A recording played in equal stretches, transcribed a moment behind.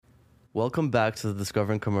Welcome back to the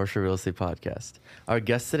Discovering Commercial Real Estate podcast. Our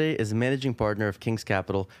guest today is managing partner of King's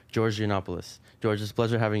Capital, George Giannopoulos. George, it's a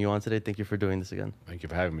pleasure having you on today. Thank you for doing this again. Thank you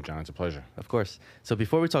for having me, John. It's a pleasure. Of course. So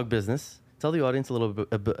before we talk business, tell the audience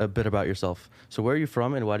a bit about yourself. So where are you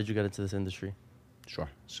from and why did you get into this industry? Sure.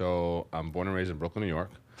 So I'm born and raised in Brooklyn, New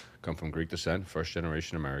York. Come from Greek descent, first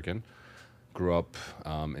generation American. Grew up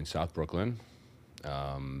in South Brooklyn.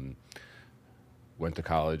 Went to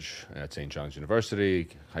college at St. John's University.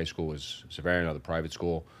 High school was Severian, another private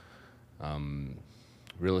school.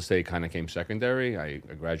 Real estate kind of came secondary. I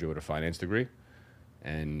graduated with a finance degree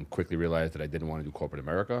and quickly realized that I didn't want to do corporate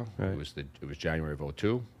America. Right. It was January of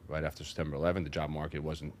 2002, right after September 11. The job market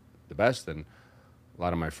wasn't the best, and a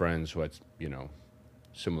lot of my friends who had,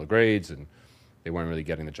 similar grades, and they weren't really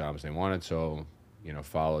getting the jobs they wanted. So,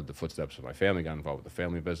 followed the footsteps of my family, got involved with the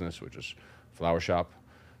family business, which is flower shop,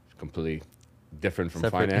 completely different from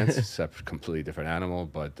finance, completely different animal.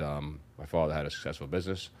 But my father had a successful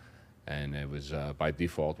business, and it was by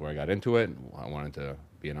default where I got into it. I wanted to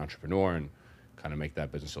be an entrepreneur and kind of make that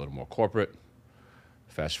business a little more corporate.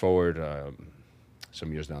 Fast forward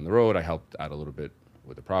some years down the road, I helped out a little bit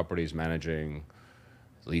with the properties, managing,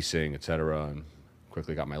 leasing, etc., and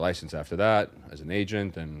quickly got my license after that as an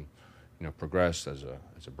agent, and progressed as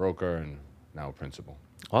a broker, and now a principal.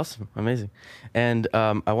 Awesome. Amazing. And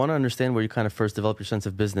I want to understand where you kind of first developed your sense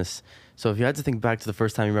of business. So if you had to think back to the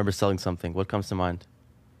first time you remember selling something, what comes to mind?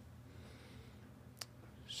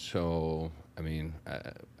 So, I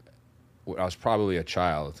was probably a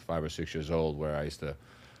child, 5 or 6 years old, where I used to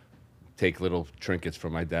take little trinkets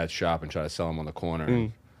from my dad's shop and try to sell them on the corner.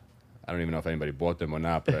 And I don't even know if anybody bought them or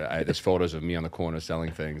not, but there's photos of me on the corner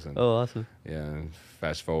selling things. And, oh, awesome. Yeah, and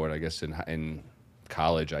fast forward, I guess in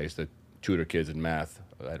college, I used to tutor kids in math.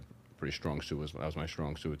 I had a pretty strong suit. That was my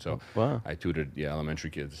strong suit. So wow. I tutored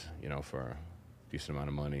elementary kids, for a decent amount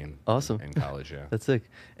of money awesome. in college. Yeah, that's sick.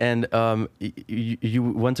 And you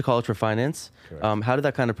went to college for finance. Correct. How did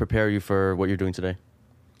that kind of prepare you for what you're doing today?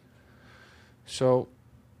 So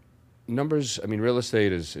numbers. Real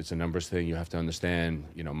estate it's a numbers thing. You have to understand,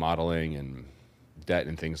 modeling and debt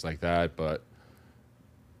and things like that. But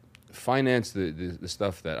finance, the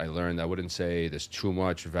stuff that I learned, I wouldn't say there's too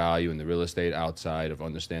much value in the real estate outside of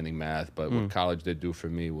understanding math. But what college did do for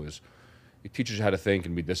me was it teaches you how to think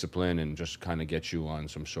and be disciplined, and just kind of get you on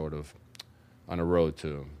a road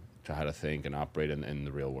to how to think and operate in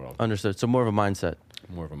the real world. Understood. So more of a mindset.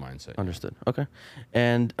 More of a mindset. Understood. Yeah. Okay.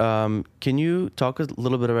 And can you talk a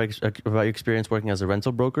little bit about your experience working as a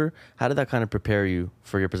rental broker? How did that kind of prepare you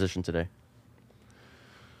for your position today?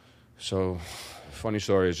 So, funny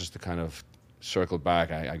story is just to kind of circle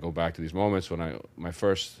back. I go back to these moments when I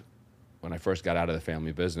first got out of the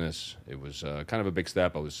family business. It was kind of a big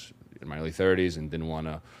step. I was in my early 30s and didn't want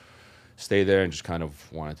to stay there, and just kind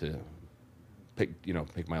of wanted to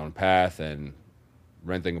pick my own path. And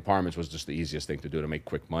renting apartments was just the easiest thing to do to make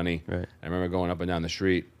quick money. Right. I remember going up and down the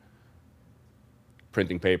street,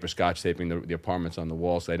 printing paper, scotch taping the apartments on the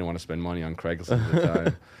wall, so I didn't want to spend money on Craigslist at the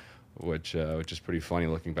time, which is pretty funny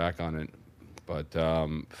looking back on it. But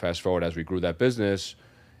fast forward, as we grew that business,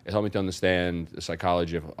 it helped me to understand the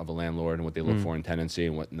psychology of a landlord and what they look for in tenancy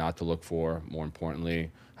and what not to look for. More importantly,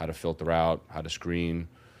 how to filter out, how to screen.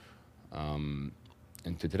 And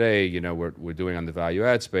to today, we're doing on the value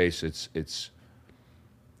add space. It's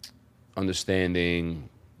understanding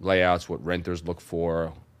layouts, what renters look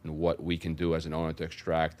for, and what we can do as an owner to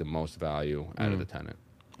extract the most value out of the tenant.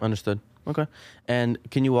 Understood. Okay. And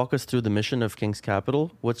can you walk us through the mission of King's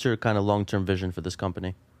Capital? What's your kind of long-term vision for this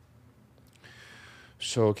company?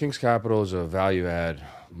 So King's Capital is a value-add,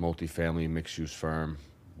 multifamily, mixed-use firm.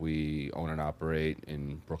 We own and operate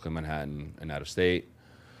in Brooklyn, Manhattan, and out of state.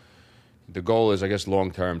 The goal is, I guess,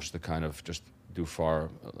 long-term, just to kind of just do a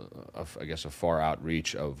far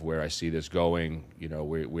outreach of where I see this going.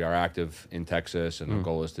 We are active in Texas, and the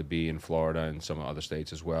goal is to be in Florida and some other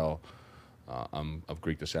states as well. I'm of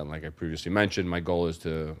Greek descent, like I previously mentioned. My goal is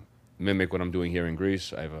to mimic what I'm doing here in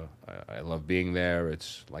Greece. I love being there.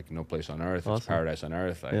 It's like no place on earth. Awesome. It's paradise on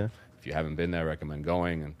earth. If you haven't been there, I recommend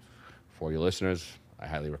going. And for your listeners, I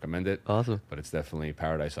highly recommend it. Awesome. But it's definitely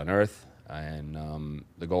paradise on earth. And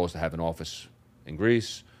the goal is to have an office in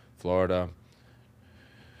Greece, Florida,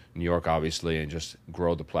 New York, obviously, and just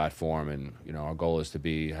grow the platform. And our goal is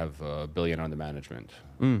to have $1 billion under management.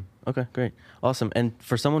 Okay, great, awesome. And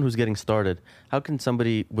for someone who's getting started, how can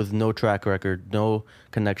somebody with no track record, no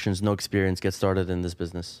connections, no experience get started in this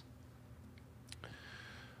business?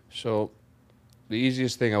 So, the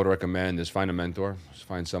easiest thing I would recommend is find a mentor.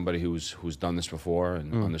 Find somebody who's done this before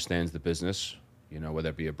and understands the business. Whether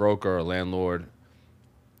it be a broker, a landlord.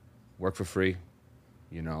 Work for free.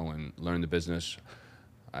 and learn the business.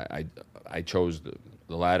 I chose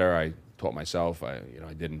the latter. I taught myself. I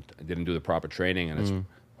didn't do the proper training, and it's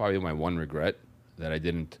probably my one regret that I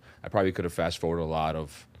didn't. I probably could have fast forwarded a lot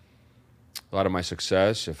of my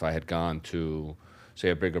success if I had gone to, say,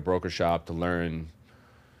 a bigger broker shop to learn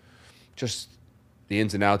just the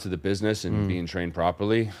ins and outs of the business and being trained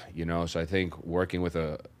properly. So I think working with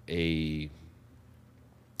a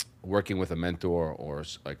mentor or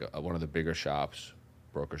like one of the bigger shops,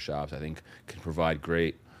 broker shops, I think can provide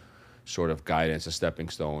great sort of guidance, a stepping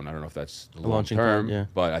stone. I don't know if that's the long term, yeah.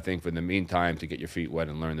 but I think for the meantime, to get your feet wet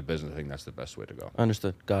and learn the business, I think that's the best way to go.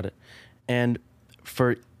 Understood. Got it. And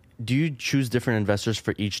do you choose different investors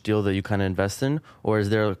for each deal that you kind of invest in, or is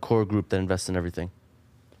there a core group that invests in everything?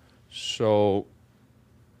 So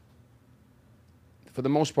for the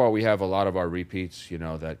most part, we have a lot of our repeats,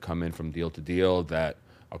 that come in from deal to deal that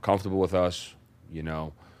are comfortable with us,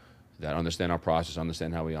 that understand our process,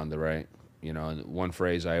 understand how we underwrite. And one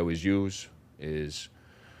phrase I always use is,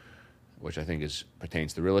 which I think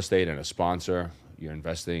pertains to real estate and a sponsor. You're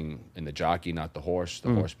investing in the jockey, not the horse.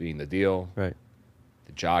 The horse being the deal. Right.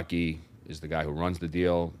 The jockey is the guy who runs the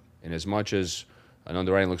deal. And as much as an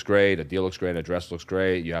underwriting looks great, a deal looks great, a dress looks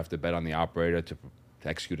great, you have to bet on the operator to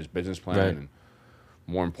execute his business plan. Right. And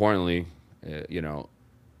more importantly, at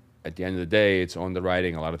the end of the day, it's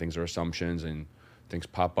underwriting. A lot of things are assumptions, and things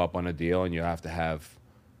pop up on a deal, and you have to have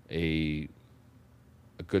a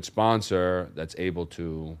good sponsor that's able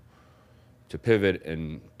to pivot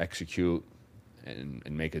and execute and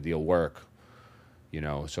make a deal work.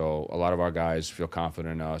 So a lot of our guys feel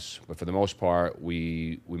confident in us, but for the most part,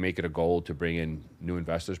 we make it a goal to bring in new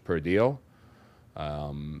investors per deal.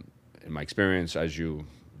 In my experience, as you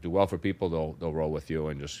do well for people, they'll roll with you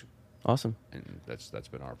and just awesome. And that's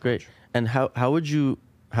been our approach. Great. And how would you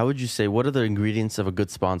say, what are the ingredients of a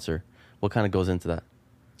good sponsor? What kind of goes into that?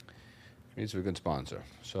 Needs a good sponsor.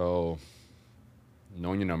 So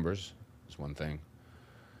knowing your numbers is one thing.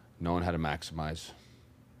 Knowing how to maximize.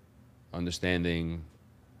 Understanding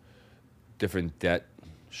different debt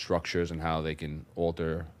structures and how they can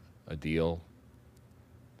alter a deal.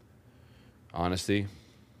 Honesty,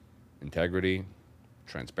 integrity,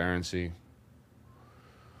 transparency.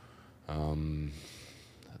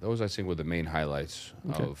 Those, I think, were the main highlights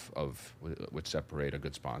of which separate a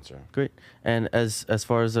good sponsor. Great. And as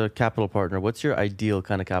far as a capital partner, what's your ideal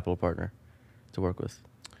kind of capital partner to work with?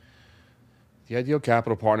 The ideal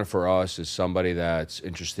capital partner for us is somebody that's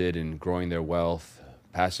interested in growing their wealth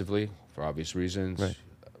passively for obvious reasons. Right.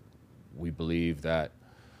 We believe that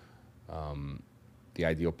the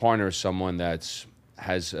ideal partner is someone that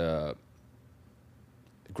has a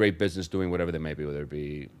great business doing whatever they may be, whether it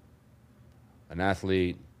be an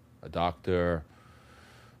athlete, a doctor,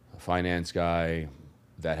 a finance guy,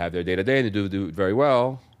 that have their day-to-day and they do it very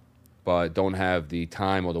well, but don't have the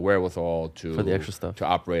time or the wherewithal for the extra stuff to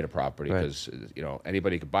operate a property. Right. Because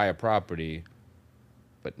anybody could buy a property,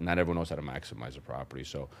 but not everyone knows how to maximize a property.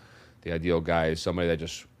 So the ideal guy is somebody that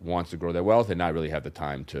just wants to grow their wealth and not really have the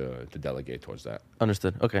time to delegate towards that.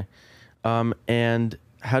 Understood. Okay. And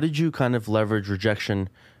how did you kind of leverage rejection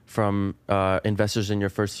from investors in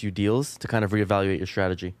your first few deals to kind of reevaluate your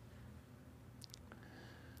strategy?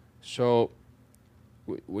 So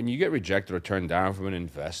when you get rejected or turned down from an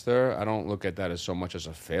investor, I don't look at that as so much as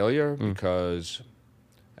a failure because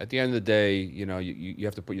at the end of the day, you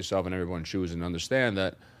have to put yourself in everyone's shoes and understand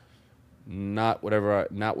that not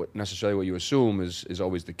necessarily what you assume is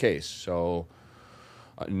always the case. So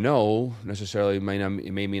no necessarily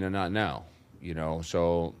may mean a not now,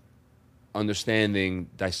 so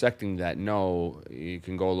dissecting that no, you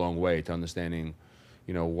can go a long way to understanding,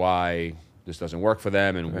 why this doesn't work for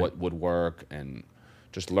them and what would work, and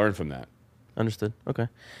just learn from that. Understood. Okay.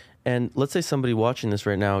 And let's say somebody watching this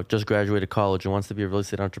right now just graduated college and wants to be a real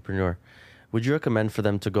estate entrepreneur. Would you recommend for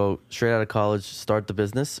them to go straight out of college, start the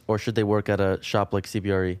business, or should they work at a shop like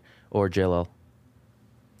CBRE or JLL?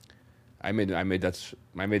 I made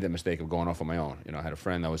that mistake of going off on my own. I had a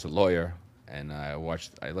friend that was a lawyer, and I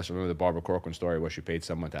remember the Barbara Corcoran story where she paid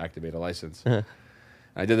someone to activate a license.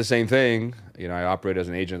 I did the same thing. I operated as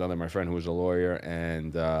an agent under my friend who was a lawyer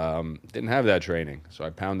and didn't have that training. So I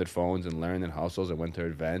pounded phones and learned and hustles and went to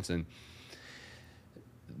events. And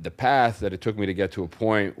the path that it took me to get to a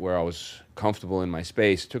point where I was comfortable in my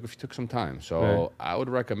space took some time. So I would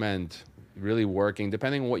recommend really working,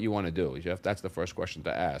 depending on what you want to do. That's the first question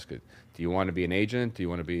to ask. Do you want to be an agent? Do you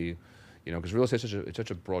want to be, because real estate is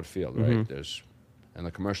such a broad field, right? There's, on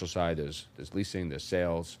the commercial side, there's leasing, there's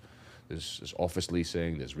sales, there's office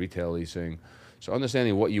leasing, there's retail leasing. So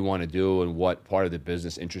understanding what you want to do and what part of the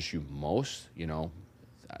business interests you most,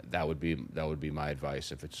 that would be my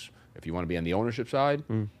advice. If you want to be on the ownership side,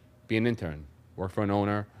 be an intern, work for an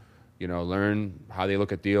owner, learn how they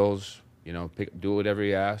look at deals, do whatever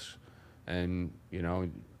he asks, and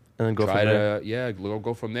And then go try from there.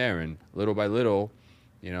 go from there. And little by little,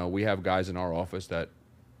 we have guys in our office that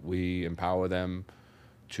we empower them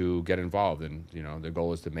to get involved, and the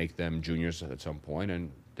goal is to make them juniors at some point,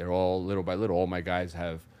 and they're all little by little. All my guys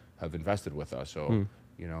have invested with us, so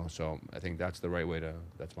so I think that's the right way to.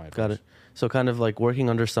 That's my advice. Got it. So kind of like working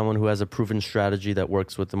under someone who has a proven strategy that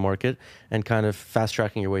works with the market, and kind of fast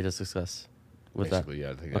tracking your way to success. With Basically,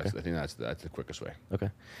 that. yeah, I think that's the quickest way. Okay.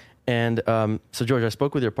 And so, George, I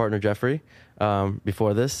spoke with your partner, Jeffrey,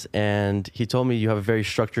 before this, and he told me you have a very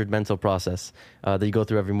structured mental process that you go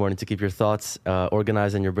through every morning to keep your thoughts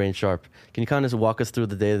organized and your brain sharp. Can you kind of walk us through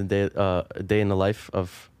the day in the life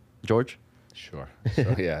of George? Sure.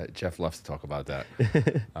 So, yeah, Jeff loves to talk about that.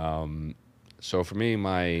 So for me,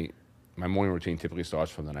 my morning routine typically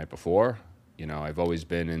starts from the night before. I've always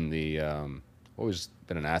been always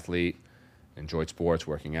been an athlete, enjoyed sports,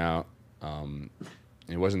 working out.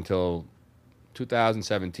 It wasn't until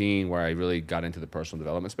 2017 where I really got into the personal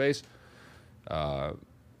development space.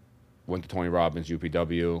 Went to Tony Robbins,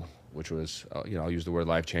 UPW, which was, I'll use the word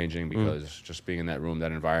life-changing because just being in that room,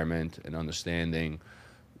 that environment, and understanding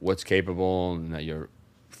what's capable and that you're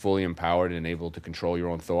fully empowered and able to control your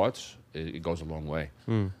own thoughts, it goes a long way.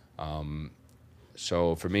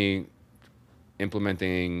 So for me,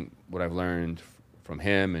 implementing what I've learned from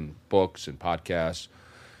him and books and podcasts,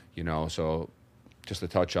 so just to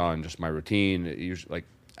touch on just my routine, usually,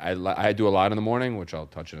 I do a lot in the morning, which I'll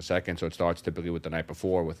touch in a second. So it starts typically with the night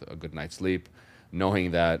before with a good night's sleep,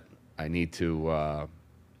 knowing that I need to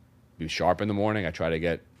be sharp in the morning. I try to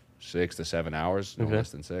get 6 to 7 hours, no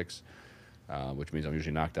less than 6, which means I'm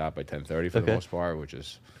usually knocked out by 10:30 for the most part, which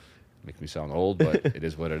makes me sound old, but it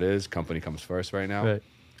is what it is. Company comes first right now. Right.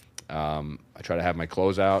 I try to have my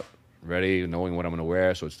clothes out ready, knowing what I'm going to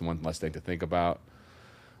wear, so it's the one less thing to think about.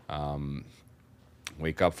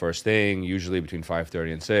 Wake up first thing, usually between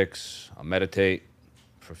 5:30 and 6. I'll meditate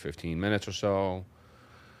for 15 minutes or so.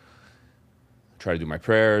 Try to do my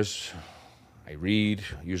prayers. I read,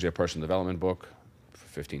 usually a personal development book for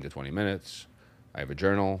 15 to 20 minutes. I have a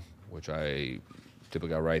journal, which I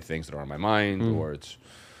typically write things that are on my mind, or it's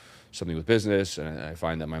something with business, and I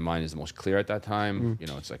find that my mind is the most clear at that time.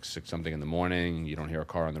 It's like 6 something in the morning, you don't hear a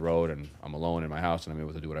car on the road, and I'm alone in my house, and I'm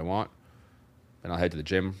able to do what I want. Then I'll head to the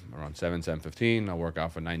gym around 7:15. I'll work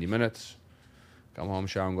out for 90 minutes, come home,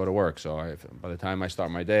 shower, and go to work. So by the time I start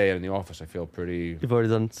my day in the office, I feel You've already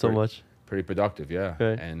done so much. Pretty productive, yeah.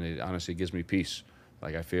 Right. And it honestly gives me peace.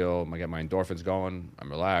 Like I get my endorphins going, I'm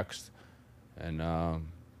relaxed, and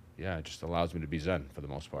it just allows me to be zen for the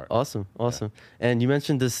most part. Awesome. And you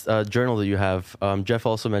mentioned this journal that you have. Jeff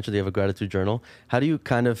also mentioned you have a gratitude journal. How do you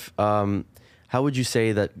how would you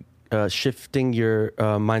say that shifting your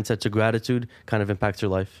mindset to gratitude kind of impacts your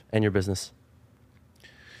life and your business?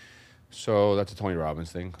 So that's a Tony Robbins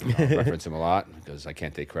thing. I reference him a lot because I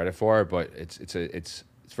can't take credit for it, but it's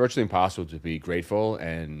virtually impossible to be grateful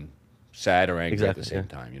and sad or angry at the same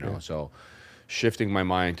time, So shifting my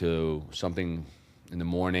mind to something in the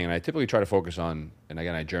morning, and I typically try to focus on, and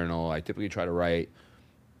again, I journal, I typically try to write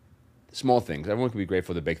small things. Everyone can be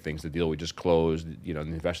grateful for the big things, the deal we just closed, the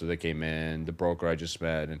investor that came in, the broker I just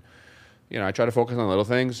met, and I try to focus on little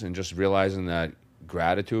things and just realizing that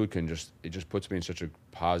gratitude just puts me in such a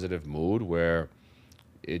positive mood where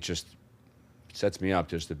it just sets me up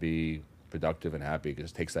just to be productive and happy,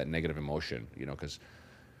 because it takes that negative emotion, because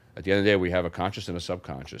at the end of the day, we have a conscious and a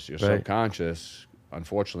subconscious. Your subconscious,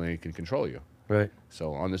 unfortunately, can control you. Right.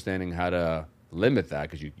 So understanding how to limit that,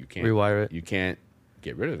 because you can't rewire it. You can't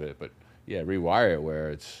get rid of it, but rewire it where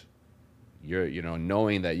it's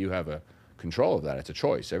knowing that you have a control of that. It's a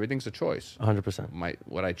choice. Everything's a choice. 100%.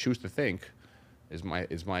 What I choose to think is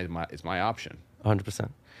my option. 100%.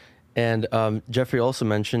 And Jeffrey also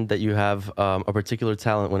mentioned that you have a particular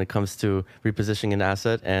talent when it comes to repositioning an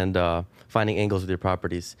asset and finding angles with your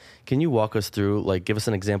properties. Can you walk us through, give us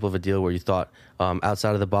an example of a deal where you thought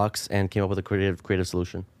outside of the box and came up with a creative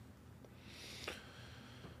solution?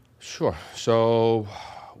 Sure. So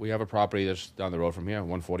we have a property that's down the road from here,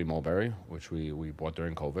 140 Mulberry, which we bought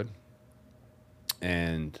during COVID.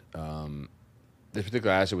 And this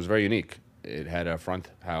particular asset was very unique. It had a front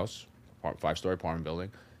house, 5-story apartment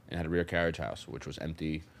building, and had a rear carriage house, which was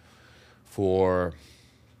empty for,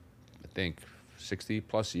 I think, 60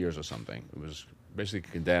 plus years or something. It was basically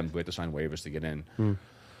condemned. We had to sign waivers to get in.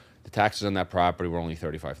 The taxes on that property were only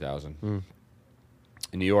 $35,000.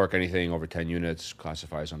 In New York, anything over 10 units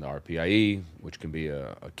classifies under RPIE, which can be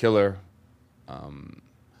a killer.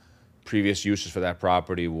 previous uses for that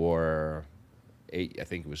property were I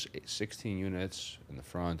think it was 16 units in the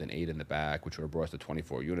front and 8 in the back, which would have brought us to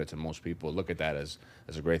 24 units. And most people look at that as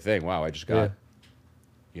a great thing. Wow, I just got,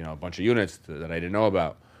 a bunch of units that I didn't know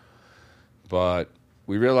about. But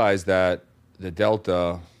we realized that the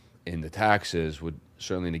delta in the taxes would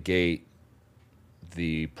certainly negate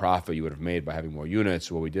the profit you would have made by having more units.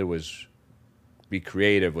 So what we did was be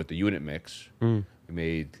creative with the unit mix. We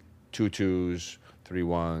made 2 2s, 3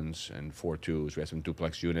 1s, and 4 2s. We had some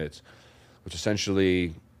duplex units, which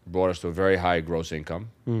essentially brought us to a very high gross income,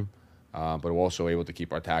 but we're also able to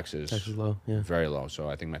keep our taxes low, very low. So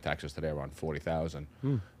I think my taxes today are around $40,000.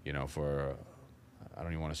 For I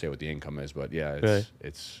don't even want to say what the income is, but yeah,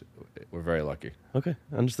 it's we're very lucky. Okay,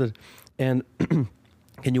 understood. And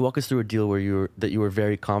can you walk us through a deal where you were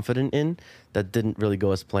very confident in that didn't really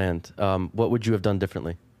go as planned? What would you have done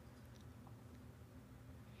differently?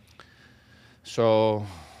 So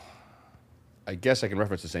I guess I can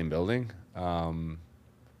reference the same building.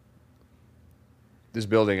 This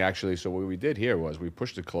building actually, so what we did here was we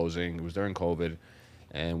pushed the closing. It was during COVID,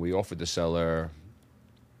 and we offered the seller.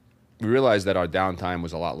 We realized that our downtime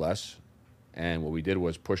was a lot less, and what we did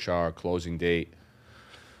was push our closing date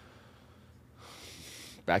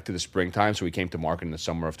back to the springtime, so we came to market in the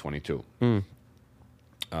summer of 22.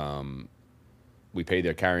 We paid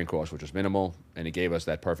their carrying cost, which was minimal, and it gave us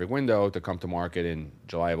that perfect window to come to market in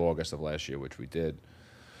July of August of last year, which we did.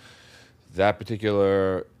 That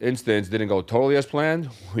particular instance didn't go totally as planned.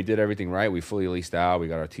 We did everything right. We fully leased out. We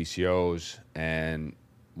got our TCOs, and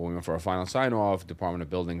when we went for our final sign-off, Department of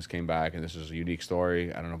Buildings came back, and this is a unique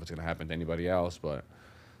story. I don't know if it's going to happen to anybody else, but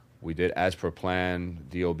we did as per plan.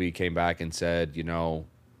 DOB came back and said,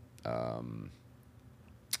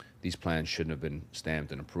 these plans shouldn't have been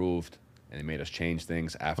stamped and approved, and they made us change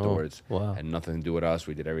things afterwards. Oh, wow. Had nothing to do with us.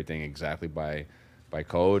 We did everything exactly by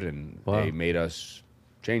code, and they made us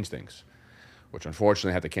change things, which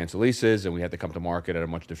unfortunately had to cancel leases, and we had to come to market at a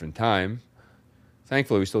much different time.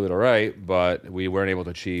 Thankfully, we still did all right, but we weren't able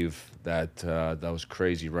to achieve those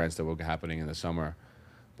crazy rents that were happening in the summer.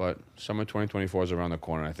 But summer 2024 is around the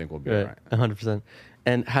corner. I think we'll be all right. 100%.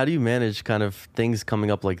 And how do you manage kind of things coming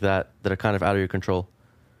up like that are kind of out of your control?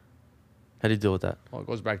 How do you deal with that? Well, it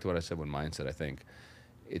goes back to what I said with mindset, I think.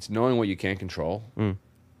 It's knowing what you can't control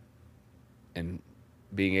and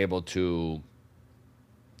being able to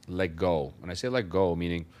let go. When I say let go,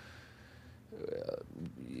 meaning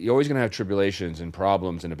you're always going to have tribulations and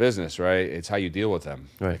problems in a business, right? It's how you deal with them.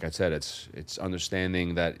 Right. Like I said, it's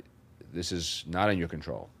understanding that this is not in your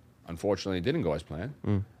control. Unfortunately, it didn't go as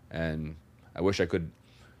planned. And I wish I could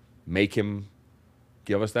make him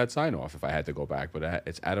give us that sign-off if I had to go back, but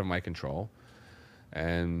it's out of my control.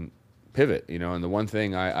 And pivot, and the one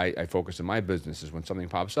thing I focus in my business is when something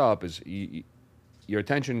pops up is your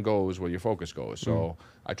attention goes where your focus goes. So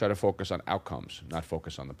I try to focus on outcomes, not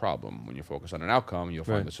focus on the problem. When you focus on an outcome, you'll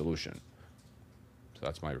find the solution. So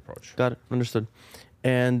that's my approach. Got it. Understood.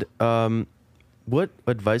 And what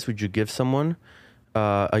advice would you give someone,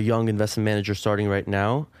 a young investment manager starting right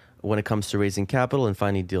now, when it comes to raising capital and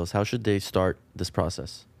finding deals? How should they start this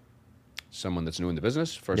process? Someone that's new in the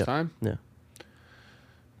business, first time? Yeah.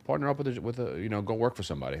 Partner up with a go work for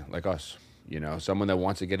somebody like us. Someone that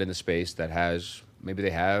wants to get in the space that has, maybe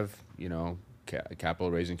they have,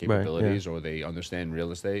 capital raising capabilities, or they understand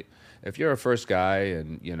real estate. If you're a first guy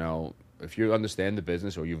and, if you understand the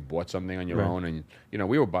business or you've bought something on your own, and,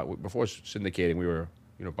 we were, before syndicating, we were,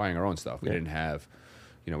 buying our own stuff. We didn't have,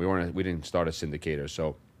 we didn't start a syndicator.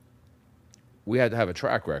 So we had to have a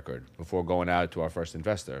track record before going out to our first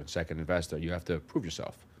investor, second investor. You have to prove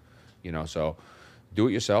yourself, so do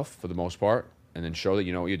it yourself for the most part, and then show that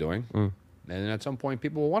you know what you're doing. And then at some point,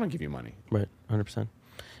 people will want to give you money. Right, 100%.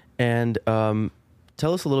 And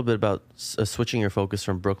tell us a little bit about switching your focus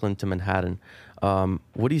from Brooklyn to Manhattan.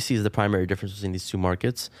 What do you see as the primary difference between these two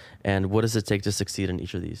markets, and what does it take to succeed in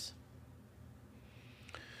each of these?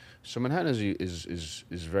 So Manhattan is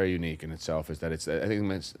very unique in itself. Is that I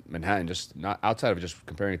think Manhattan, just not outside of just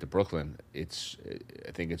comparing it to Brooklyn, I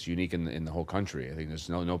think it's unique in the whole country. I think there's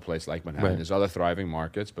no place like Manhattan. Right. There's other thriving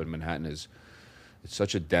markets, but Manhattan it's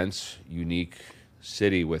such a dense, unique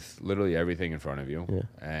city with literally everything in front of you. Yeah.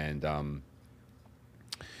 And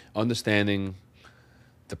understanding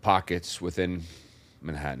the pockets within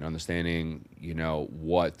Manhattan, understanding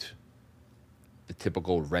what the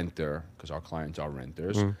typical renter, because our clients are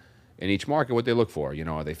renters, in each market, what they look for.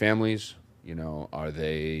 Are they families? Are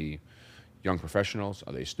they young professionals?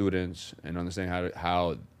 Are they students? And understanding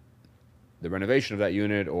how the renovation of that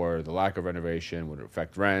unit or the lack of renovation would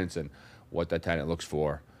affect rents and what that tenant looks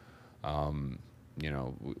for.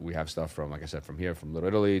 we have stuff from, like I said, from here, from Little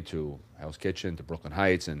Italy to Hell's Kitchen to Brooklyn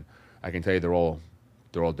Heights, and I can tell you they're all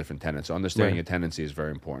different tenants. So understanding Right. your tenancy is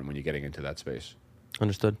very important when you're getting into that space.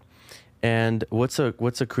 Understood. And what's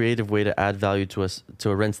a creative way to add value to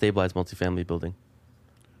a rent stabilized multifamily building?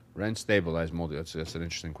 Rent stabilized multi. That's an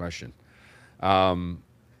interesting question.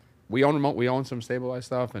 We own some stabilized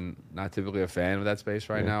stuff, and not typically a fan of that space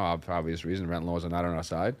right now, for obvious reasons. Rent laws are not on our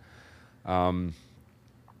side.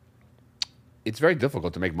 It's very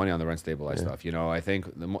difficult to make money on the rent stabilized stuff. I think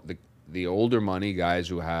the older money guys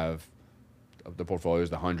who have the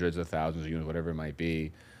portfolios, the hundreds of thousands of units, whatever it might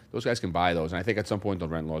be, those guys can buy those. And I think at some point the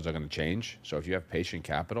rent laws are going to change. So if you have patient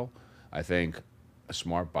capital, I think a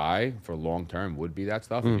smart buy for long term would be that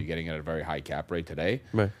stuff. If you're getting it at a very high cap rate today.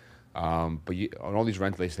 Right. But on all these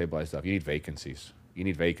rent stabilized stuff, you need vacancies.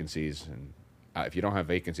 And if you don't have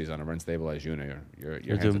vacancies on a rent stabilized unit, your hands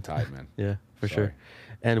are doomed. tied, man. Yeah, for Sorry. sure.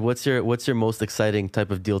 And what's your most exciting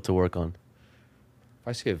type of deal to work on? If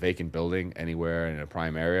I see a vacant building anywhere in a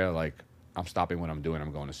prime area, like, I'm stopping what I'm doing.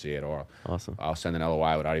 I'm going to see it, or Awesome. I'll send an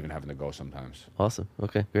LOI without even having to go sometimes. Awesome.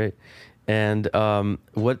 Okay, great. And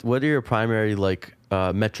what are your primary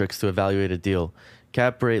metrics to evaluate a deal?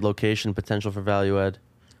 Cap rate, location, potential for value add.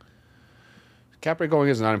 Cap rate going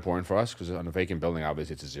is not important for us because on a vacant building,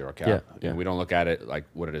 obviously it's a zero cap. Yeah. And we don't look at it like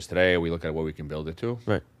what it is today. We look at what we can build it to.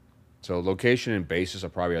 Right. So location and basis are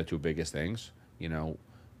probably our two biggest things.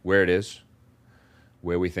 Where it is,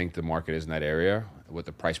 where we think the market is in that area, what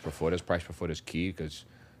the price per foot is. Price per foot is key because,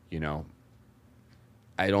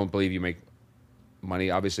 I don't believe you make money.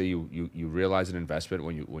 Obviously, you realize an investment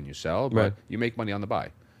when you sell, but Right. you make money on the buy.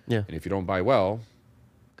 Yeah. And if you don't buy well,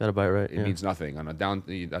 Gotta buy it right. it means nothing. On a down,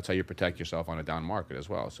 that's how you protect yourself on a down market as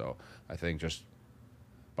well. So I think just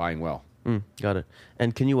buying well. Got it.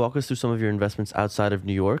 And can you walk us through some of your investments outside of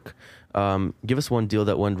New York? Give us one deal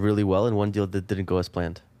that went really well and one deal that didn't go as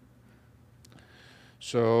planned.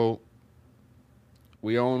 So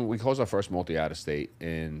we closed our first multi out of state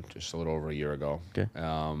in just a little over a year ago. Okay.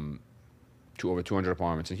 Over 200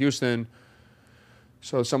 apartments in Houston.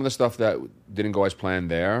 So some of the stuff that didn't go as planned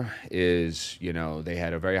there is, they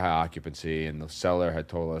had a very high occupancy, and the seller had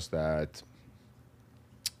told us that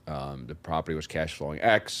the property was cash flowing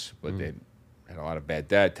X, but they had a lot of bad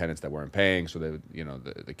debt, tenants that weren't paying, so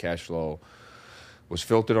the cash flow was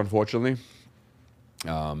filtered, unfortunately.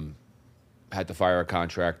 Had to fire a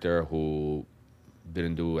contractor who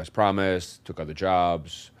didn't do as promised, took other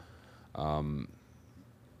jobs. It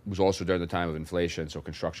was also during the time of inflation, so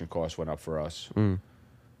construction costs went up for us.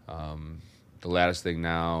 The latest thing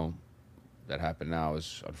now that happened now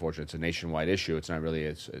is, unfortunately, it's a nationwide issue. It's not really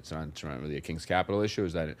a King's Capital issue.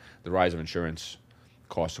 Is that the rise of insurance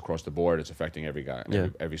costs across the board? It's affecting every guy,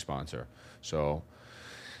 every sponsor. So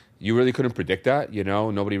you really couldn't predict that.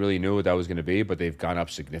 Nobody really knew what that was going to be, but they've gone up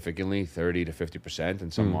significantly, 30 to 50%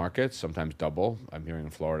 in some markets, sometimes double. I'm hearing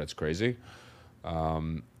in Florida it's crazy.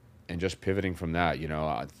 And just pivoting from that,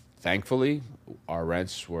 thankfully, our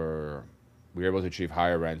rents we were able to achieve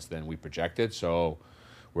higher rents than we projected, so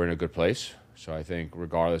we're in a good place. So I think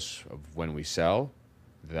regardless of when we sell,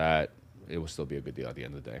 that it will still be a good deal at the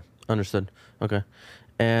end of the day. Understood. Okay.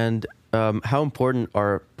 And how important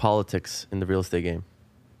are politics in the real estate game?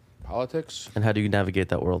 Politics? And how do you navigate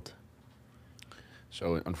that world?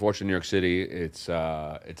 So unfortunately, New York City, it's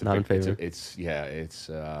Not in favor.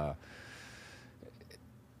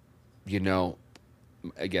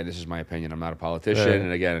 Again, this is my opinion. I'm not a politician, Right.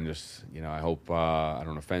 and again, I hope I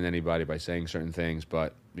don't offend anybody by saying certain things,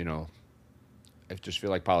 but I just feel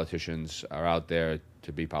like politicians are out there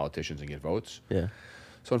to be politicians and get votes. Yeah.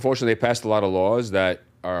 So unfortunately, they passed a lot of laws that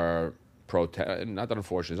are not that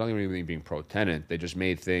unfortunate. It's not even being pro-tenant. They just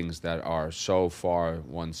made things that are so far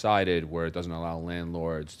one-sided where it doesn't allow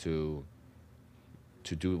landlords to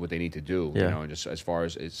do what they need to do. Yeah. And just as far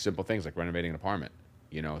as it's simple things like renovating an apartment.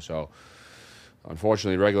 So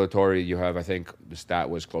unfortunately, regulatory, you have, I think the stat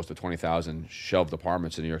was close to 20,000 shelved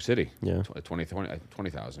apartments in New York City. Yeah.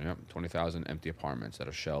 20,000, yeah. 20,000 empty apartments that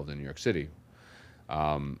are shelved in New York City,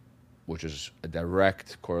 which is a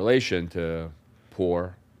direct correlation to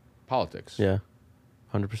poor politics. Yeah,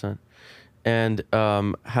 100%. And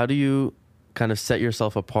how do you kind of set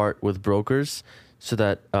yourself apart with brokers so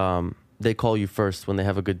that they call you first when they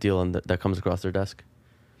have a good deal and that comes across their desk?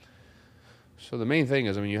 So the main thing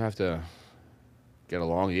is, you have to get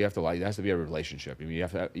along. You have to it has to be a relationship. You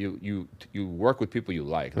have to you work with people you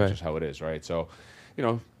like. That's Right. just how it is, right? So,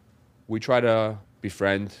 we try to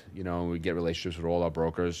befriend. We get relationships with all our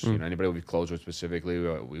brokers. Anybody we've closed with specifically,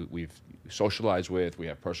 we've socialized with. We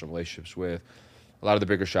have personal relationships with. A lot of the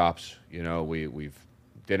bigger shops, we've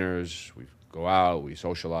dinners. We go out. We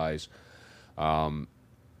socialize.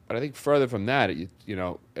 But I think further from that,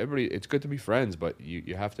 everybody, it's good to be friends, but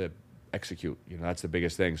you have to execute. That's the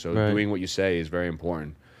biggest thing. So Right. doing what you say is very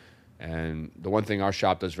important. And the one thing our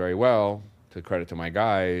shop does very well, to credit to my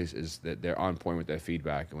guys, is that they're on point with their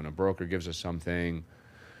feedback. And when a broker gives us something,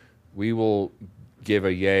 we will give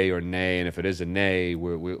a yay or nay. And if it is a nay,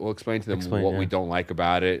 we'll explain to them what we don't like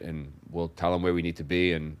about it, and we'll tell them where we need to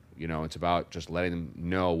be. And, it's about just letting them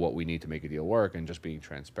know what we need to make a deal work and just being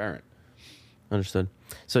transparent. Understood.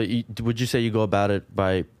 So would you say you go about it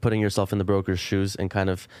by putting yourself in the broker's shoes and kind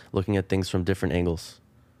of looking at things from different angles?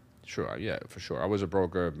 Sure, yeah, for sure. I was a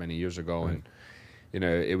broker many years ago, and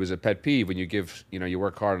it was a pet peeve when you give, you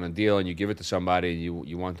work hard on a deal and you give it to somebody, and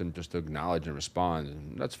you want them just to acknowledge and respond,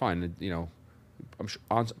 and that's fine. I'm sure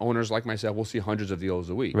owners like myself will see hundreds of deals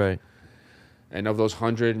a week, right? And of those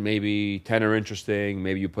 100, maybe 10 are interesting.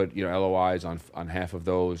 Maybe you put LOIs on half of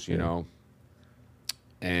those,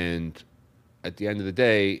 and at the end of the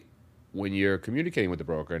day, when you're communicating with the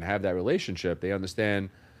broker and have that relationship, they understand.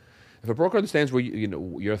 If a broker understands where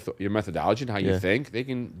your methodology and how you think, they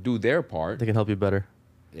can do their part. They can help you better.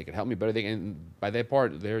 They can help me better. They can, by their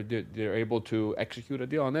part, they're able to execute a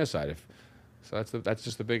deal on their side. So that's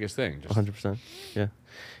just the biggest thing. 100%. Yeah.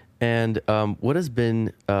 And what has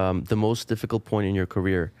been the most difficult point in your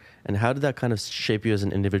career, and how did that kind of shape you as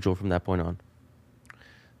an individual from that point on?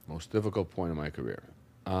 Most difficult point in my career.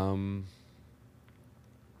 It's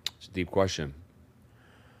a deep question.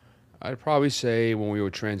 I'd probably say when we were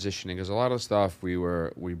transitioning, because a lot of the stuff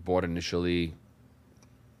we bought initially,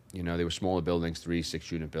 they were smaller buildings,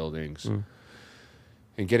 3-6 unit buildings,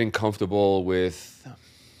 and getting comfortable with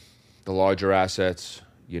the larger assets,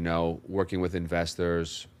 working with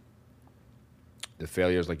investors, the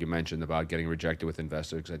failures, like you mentioned, about getting rejected with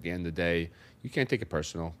investors. Because at the end of the day, you can't take it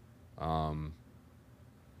personal.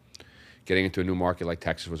 Getting into a new market like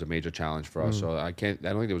Texas was a major challenge for us. So I don't think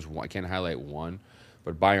there was one. I can't highlight one.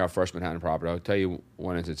 But buying our first Manhattan property, I'll tell you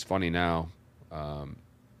one is, it's funny now.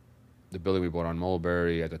 The building we bought on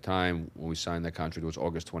Mulberry at the time when we signed that contract was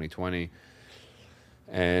August 2020.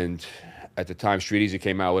 And at the time, Street Easy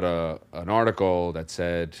came out with an article that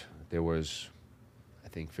said there was, I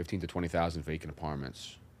think, 15 to 20,000 vacant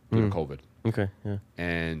apartments due to COVID. Okay, yeah.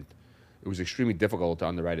 And it was extremely difficult to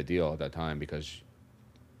underwrite a deal at that time because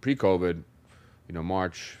pre-COVID,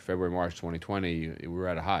 February, March 2020, we were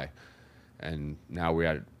at a high. And now we're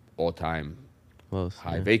at all-time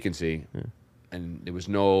high vacancy, and there was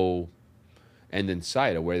no end in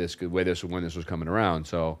sight of when this was coming around.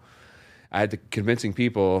 So I had to convincing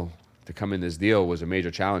people to come in this deal was a major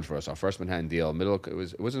challenge for us. Our first Manhattan deal,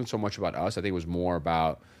 it wasn't so much about us. I think it was more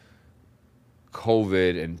about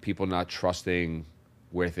COVID and people not trusting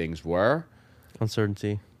where things were.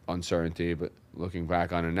 Uncertainty. But looking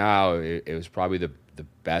back on it now, it was probably the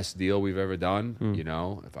best deal we've ever done.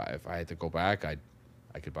 If I had to go back, I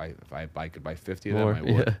could buy, if I could buy 50 of them, I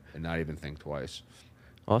would, and not even think twice.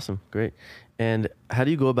 Awesome, great. And how do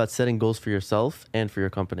you go about setting goals for yourself and for your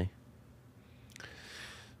company?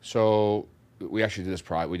 So we actually did this.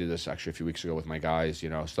 We did this actually a few weeks ago with my guys.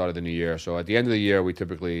 Started the new year. So at the end of the year, we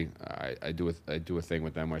typically I do a thing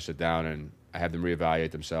with them where I sit down and I have them reevaluate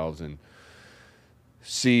themselves and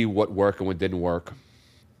see what worked and what didn't work,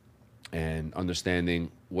 and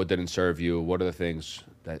understanding what didn't serve you, what are the things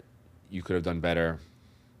that you could have done better,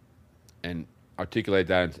 and articulate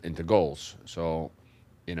that into goals. So,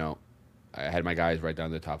 I had my guys write down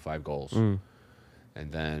the top 5 goals, and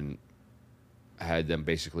then I had them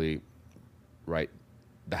basically write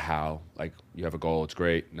the how. Like, you have a goal, it's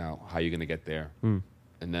great. Now, how are you going to get there? And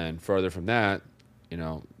then further from that,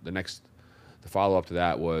 the follow-up to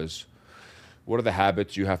that was, what are the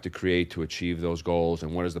habits you have to create to achieve those goals,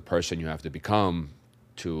 and what is the person you have to become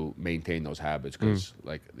to maintain those habits? Because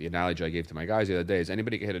like the analogy I gave to my guys the other day is,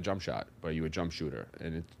 anybody can hit a jump shot, but are you a jump shooter?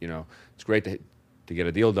 And it's great to get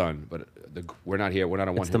a deal done, but we're not here. We're not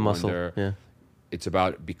a one-hit wonder. Yeah. It's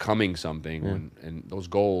about becoming something, and those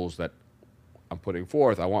goals that I'm putting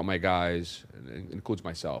forth, I want my guys, and it includes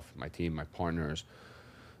myself, my team, my partners,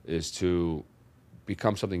 is to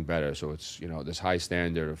become something better. So it's this high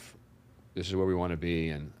standard of, this is where we want to be,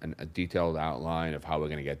 and a detailed outline of how we're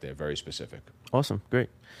going to get there, very specific. Awesome, great.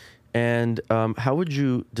 And how would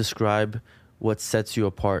you describe what sets you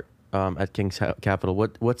apart at King's Capital?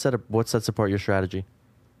 What sets apart your strategy?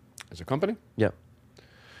 As a company? Yeah.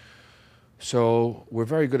 So we're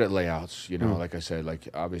very good at layouts, like I said,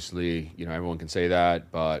 obviously, everyone can say that,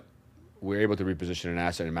 but we're able to reposition an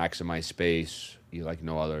asset and maximize space like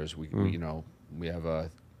no others. We have a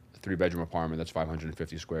 3-bedroom apartment that's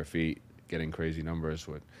 550 square feet, getting crazy numbers.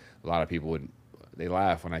 With a lot of people they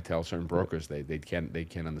laugh when I tell certain brokers they can't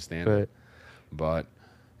understand it. But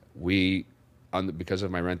we, because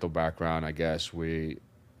of my rental background, I guess we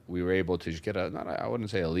were able to just get I wouldn't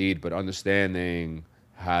say a lead, but understanding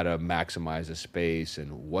how to maximize the space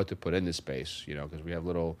and what to put in the space, because we have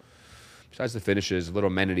besides the finishes, little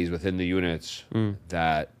amenities within the units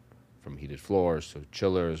that, from heated floors to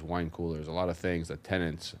chillers, wine coolers, a lot of things that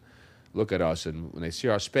tenants look at us, and when they see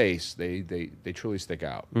our space, they truly stick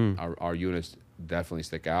out. Our units definitely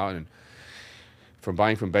stick out. And from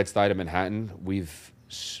buying from Bed-Stuy to Manhattan, we've,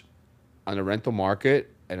 on the rental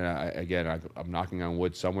market, and I'm knocking on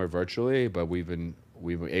wood somewhere virtually, but we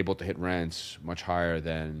were able to hit rents much higher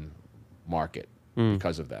than market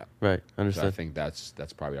because of that. Right, understood. So I think that's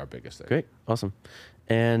probably our biggest thing. Great, awesome.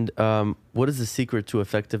 And what is the secret to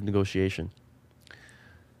effective negotiation?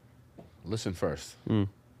 Listen first.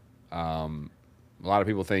 A lot of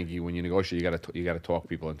people think when you negotiate, you gotta talk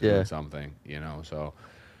people into doing something. So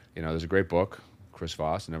there's a great book, Chris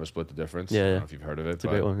Voss, Never Split the Difference. I don't know if you've heard of it. It's a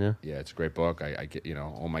great one. Yeah, it's a great book. I get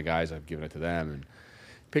all my guys, I've given it to them and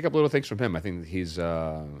pick up little things from him. I think he's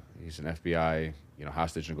an FBI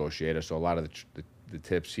hostage negotiator. So a lot of the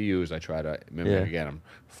tips he used, I try to mimic. Yeah. Again, I'm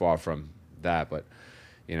far from that, but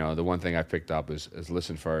the one thing I picked up is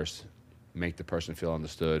listen first, make the person feel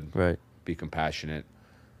understood. Right. Be compassionate.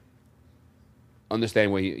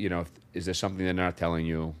 Understand what is there something they're not telling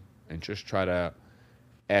you, and just try to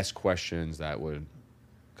ask questions that would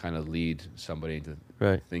kind of lead somebody into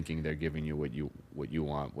thinking they're giving you what you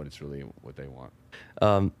want, when it's really what they want.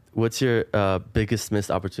 What's your biggest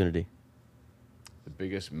missed opportunity? The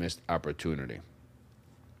biggest missed opportunity,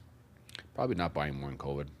 probably not buying more in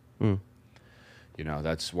COVID.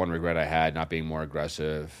 That's one regret I had, not being more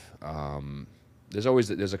aggressive.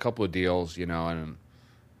 There's a couple of deals, and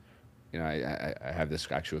I have this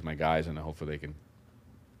actually with my guys, and hopefully they can.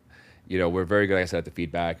 We're very good, like I said, at the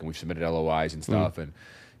feedback, and we've submitted LOIs and stuff. And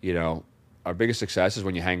our biggest success is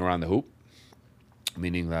when you hang around the hoop,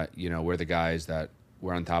 meaning that we're the guys that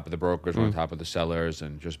we're on top of the brokers, we're on top of the sellers,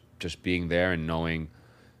 and just being there and knowing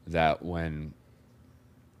that when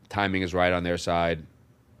timing is right on their side,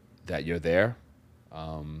 that you're there.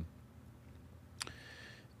 I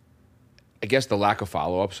guess the lack of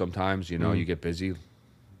follow-up sometimes, you get busy,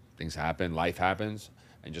 things happen, life happens,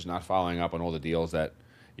 and just not following up on all the deals that,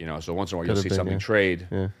 so once in a while you'll see something trade,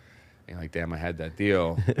 and you're like, damn, I had that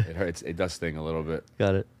deal. It hurts. It does sting a little bit.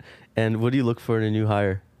 Got it. And what do you look for in a new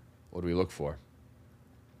hire? What do we look for?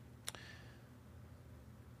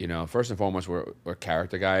 First and foremost, we're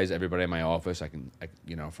character guys. Everybody in my office,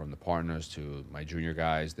 from the partners to my junior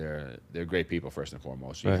guys, they're great people first and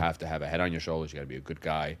foremost. So you have to have a head on your shoulders. You got to be a good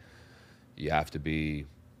guy. You have to be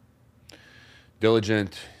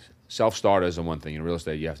diligent. Self-starters are one thing. In real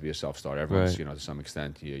estate, you have to be a self-starter. Everyone's, to some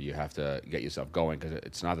extent, you have to get yourself going, because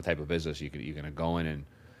it's not the type of business you're going to go in and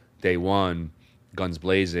day one, guns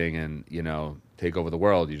blazing, and take over the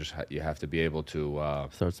world. You have to be able to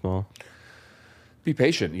start small. Be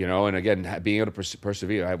patient, and again, being able to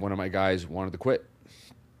persevere. I had one of my guys wanted to quit.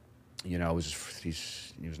 He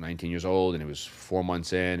was 19 years old, and he was 4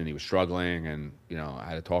 months in, and he was struggling, and I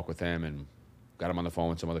had to talk with him and got him on the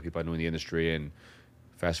phone with some other people I knew in the industry, and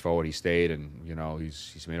fast forward, he stayed, and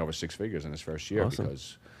he's made over 6 figures in his first year. Awesome.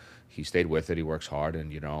 Because he stayed with it. He works hard,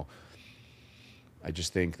 and I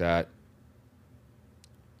just think that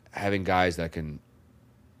having guys that can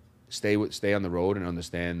stay on the road and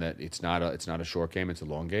understand that it's not a short game, it's a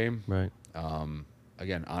long game. Right.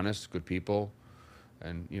 Again, honest, good people,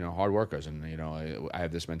 and hard workers, and I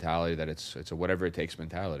have this mentality that it's a whatever it takes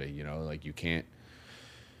mentality. Like you can't.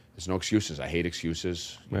 There's no excuses. I hate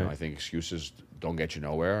excuses. I think excuses don't get you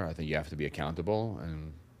nowhere. I think you have to be accountable,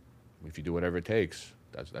 and if you do whatever it takes,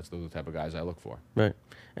 that's the type of guys I look for. Right.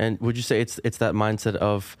 And would you say it's that mindset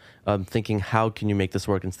of thinking how can you make this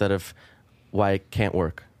work instead of why it can't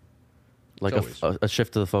work? Like a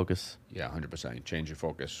shift to the focus. Yeah, 100%. You change your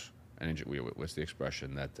focus. Energy. What's the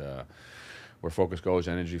expression that where focus goes,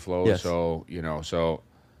 energy flows. Yes. So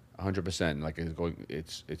 100%. Like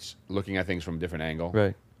it's looking at things from a different angle.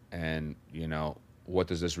 Right. And what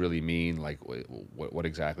does this really mean? Like what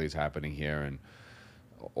exactly is happening here, and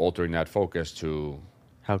altering that focus to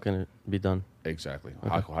how can it be done? Exactly.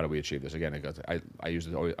 Okay. How do we achieve this? Again, I use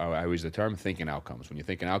the term thinking outcomes. When you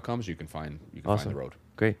think in outcomes, you can find find the road.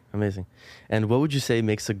 Great, amazing. And what would you say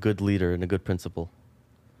makes a good leader and a good principal?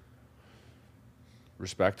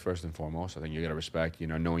 Respect first and foremost. I think you got to respect.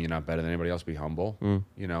 Knowing you're not better than anybody else. Be humble.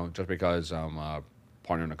 Just because I'm a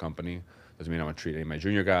partner in a company doesn't mean I'm going to treat any of my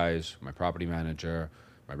junior guys, my property manager,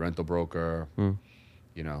 my rental broker.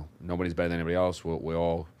 Nobody's better than anybody else. We're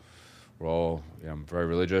all I'm very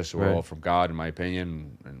religious. We're Right. all from God, in my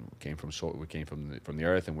opinion, and we came from the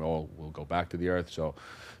earth, and we'll go back to the earth. So,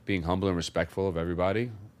 being humble and respectful of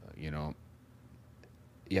everybody, you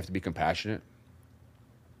have to be compassionate.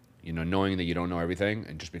 Knowing that you don't know everything,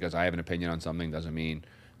 and just because I have an opinion on something doesn't mean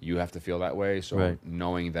you have to feel that way. So, Right.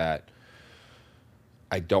 knowing that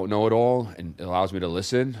I don't know it all, and it allows me to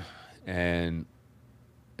listen and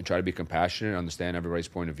try to be compassionate, understand everybody's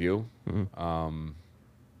point of view.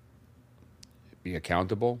 Be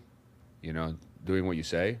accountable, doing what you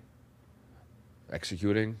say,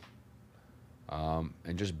 executing,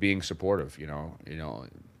 and just being supportive.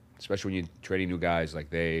 Especially when you're training new guys, like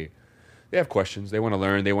they have questions, they want to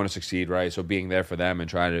learn, they want to succeed, right? So being there for them and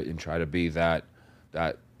try to be that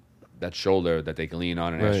shoulder that they can lean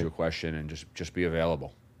on and Right. ask you a question, and just be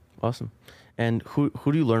available. Awesome. And who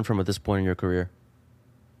do you learn from at this point in your career?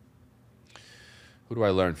 Who do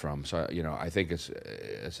I learn from? So I think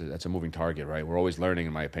that's a moving target, right? We're always learning,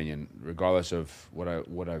 in my opinion, regardless of what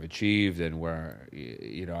I've achieved and where.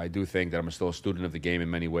 I do think that I'm still a student of the game in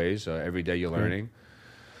many ways. Every day you're learning.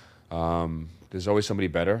 There's always somebody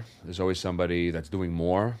better. There's always somebody that's doing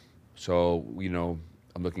more. So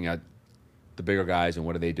I'm looking at the bigger guys and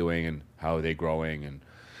what are they doing and how are they growing and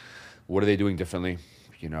what are they doing differently.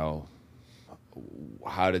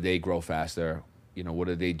 How did they grow faster? What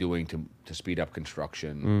are they doing to speed up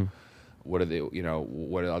construction? What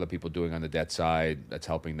are other people doing on the debt side that's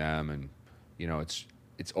helping them? And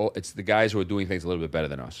it's the guys who are doing things a little bit better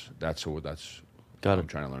than us. That's what I'm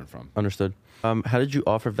trying to learn from. Understood. How did you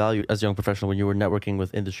offer value as a young professional when you were networking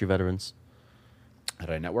with industry veterans? How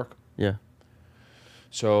did I network? Yeah.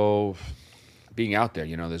 So being out there,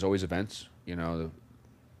 there's always events. The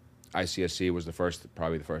ICSC was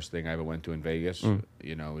probably the first thing I ever went to in Vegas.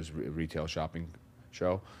 It was a retail shopping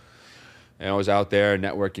show. And I was out there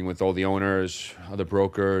networking with all the owners, other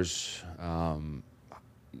brokers.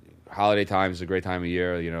 Holiday time is a great time of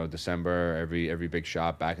year. December, every big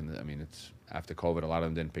shop it's after COVID, a lot of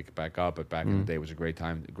them didn't pick it back up, but back in the day it was a great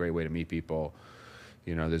time, a great way to meet people.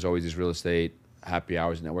 There's always these real estate happy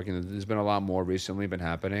hours networking. There's been a lot more recently been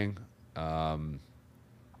happening. You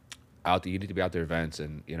need to be out there events,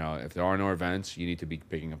 and if there are no events, you need to be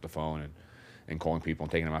picking up the phone and calling people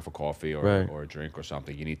and taking them out for coffee or a drink or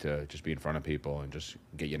something. You need to just be in front of people and just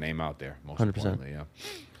get your name out there. Most 100%. Importantly,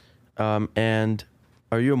 yeah. And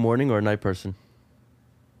are you a morning or a night person?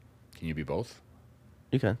 Can you be both?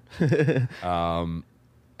 You can.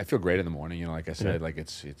 I feel great in the morning. Like I said, like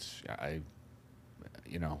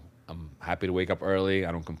I'm happy to wake up early.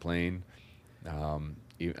 I don't complain. I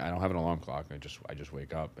don't have an alarm clock. I just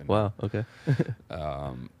wake up. And, wow. Okay.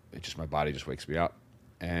 My body just wakes me up,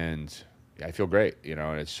 and I feel great.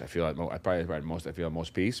 I feel like I feel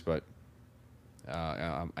most peace, but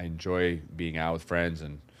I enjoy being out with friends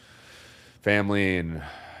and family, and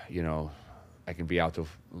I can be out till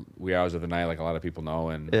wee hours of the night, like a lot of people know,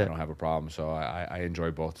 and I don't have a problem. So I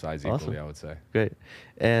enjoy both sides equally, I would say. Great.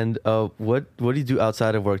 And what do you do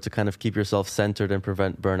outside of work to kind of keep yourself centered and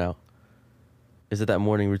prevent burnout? Is it that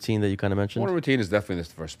morning routine that you kind of mentioned? Morning routine is definitely the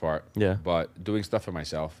first part. Yeah. But doing stuff for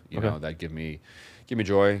myself, that give me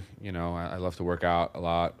joy. I love to work out a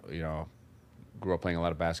lot. Grew up playing a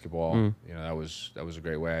lot of basketball. That was a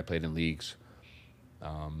great way. I played in leagues.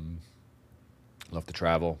 Love to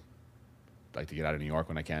travel. Like to get out of New York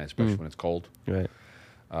when I can, especially when it's cold. Right.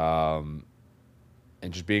 And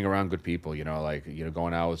just being around good people,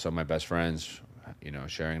 going out with some of my best friends,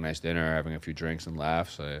 sharing a nice dinner, having a few drinks and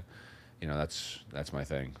laughs. That's my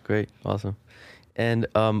thing. Great. Awesome. And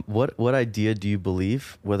what idea do you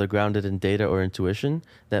believe, whether grounded in data or intuition,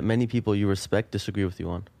 that many people you respect disagree with you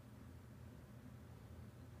on?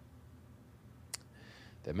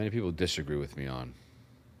 That many people disagree with me on.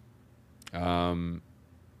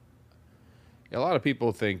 A lot of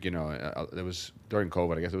people think, there was during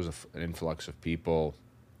COVID, I guess there was an influx of people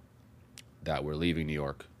that were leaving New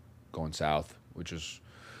York, going south, which is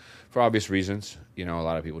for obvious reasons. A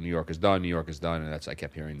lot of people, New York is done, and I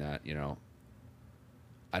kept hearing that.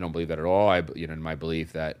 I don't believe that at all. In my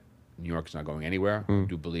belief that New York is not going anywhere. I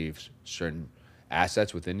do believe certain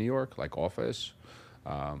assets within New York, like office,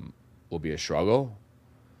 will be a struggle,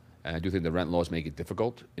 and I do think the rent laws make it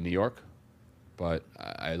difficult in New York. But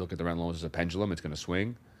I look at the rent laws as a pendulum. It's going to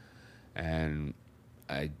swing. And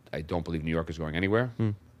I don't believe New York is going anywhere.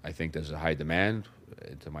 I think there's a high demand.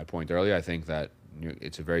 To my point earlier, I think that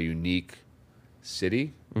it's a very unique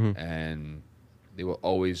city. And there will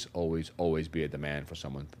always, always, always be a demand for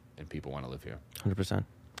someone, and people want to live here. 100%.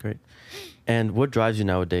 Great. And what drives you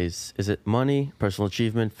nowadays? Is it money, personal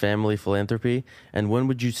achievement, family, philanthropy? And when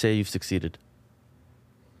would you say you've succeeded?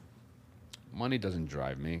 money doesn't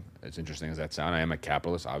drive me. As interesting as that sounds, I am a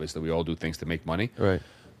capitalist. Obviously, we all do things to make money. Right.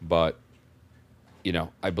 But, you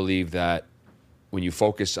know, I believe that when you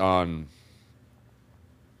focus on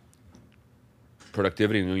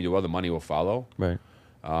productivity and when you do well, the money will follow. Right.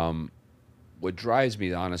 What drives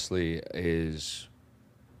me, honestly, is,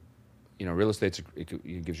 you know, real estate,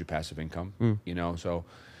 it gives you passive income, you know, so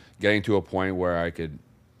getting to a point where I could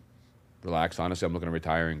relax. Honestly, I'm looking to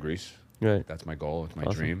retire in Greece. Right. That's my goal. It's my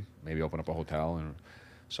Awesome. dream. Maybe open up a hotel. And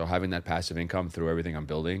so having that passive income through everything I'm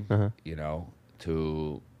building, you know,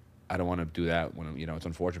 I don't want to do that when, you know, it's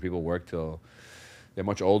unfortunate people work till they're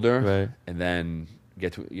much older Right. and then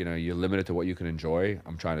get to, you know, you're limited to what you can enjoy.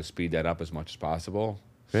 I'm trying to speed that up as much as possible.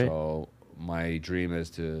 Great. So my dream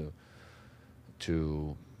is to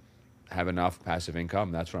have enough passive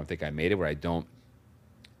income. That's where I think I made it, where I don't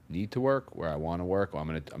need to work, where I want to work. Well,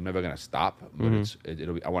 I'm never going to stop, but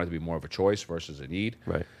I want it to be more of a choice versus a need.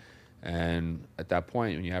 Right. And at that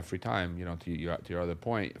point, when you have free time, you know, to your other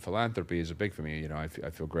point, philanthropy is big for me. You know, I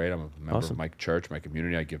feel great. I'm a member Awesome. of my church, my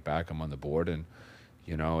community. I give back. I'm on the board, and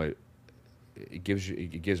you know, it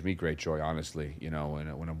gives me great joy, honestly. You know,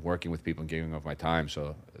 when I'm working with people and giving of my time.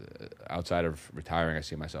 So outside of retiring, I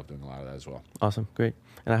see myself doing a lot of that as well. Awesome. Great.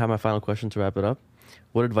 And I have my final question to wrap it up.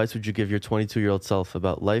 What advice would you give your 22-year-old self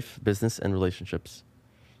about life, business, and relationships?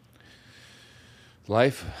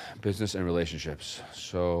 Life, business, and relationships.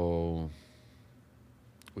 So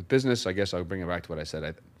with business, I guess I'll bring it back to what I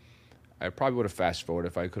said. I probably would have fast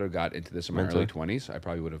forwarded. If I could have got into this in my early 20s, I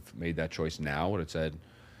probably would have made that choice now. Would have said,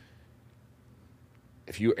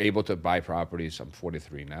 if you're able to buy properties, I'm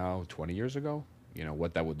 43 now, 20 years ago, you know,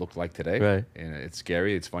 what that would look like today. Right. And it's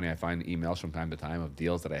scary. It's funny. I find emails from time to time of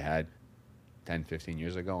deals that I had 10, 15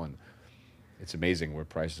 years ago, and it's amazing where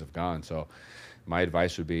prices have gone. So my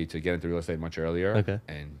advice would be to get into real estate much earlier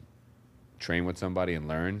and train with somebody and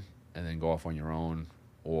learn, and then go off on your own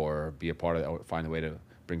or be a part of that, or find a way to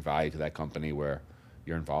bring value to that company where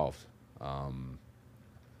you're involved. On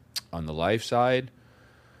the life side,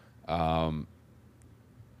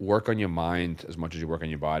 work on your mind as much as you work on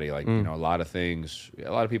your body. Like, you know, a lot of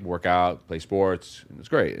people work out, play sports, and it's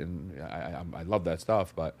great. And I love that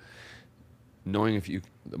stuff, but knowing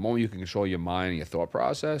the moment you can control your mind and your thought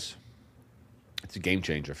process, it's a game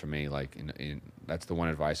changer for me. Like, that's the one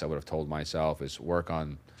advice I would have told myself, is work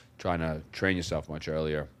on trying to train yourself much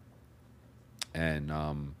earlier. And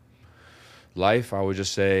life, I would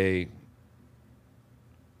just say,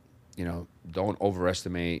 you know, don't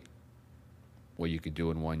overestimate what you could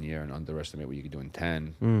do in 1 year and underestimate what you could do in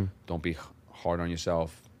 10. Don't be hard on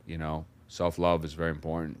yourself. You know, self-love is very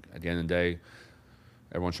important. At the end of the day,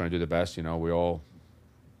 everyone's trying to do the best. You know, we all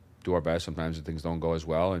do our best. Sometimes things don't go as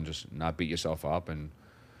well, and just not beat yourself up, and,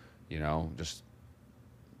 you know, just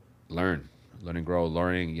learn and grow.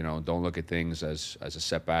 Learning, you know, don't look at things as a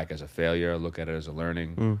setback, as a failure. Look at it as a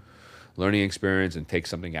learning experience, and take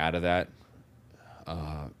something out of that,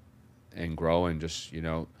 and grow, and just, you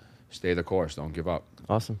know, stay the course. Don't give up.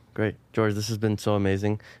 Awesome. Great. George, this has been so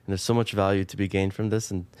amazing, and there's so much value to be gained from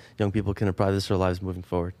this, and young people can apply this to their lives moving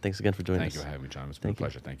forward. Thanks again for joining us. Thank you for having me, John. It's been a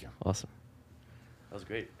pleasure. Thank you. Awesome. That was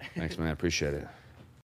great. Thanks, man. I appreciate it.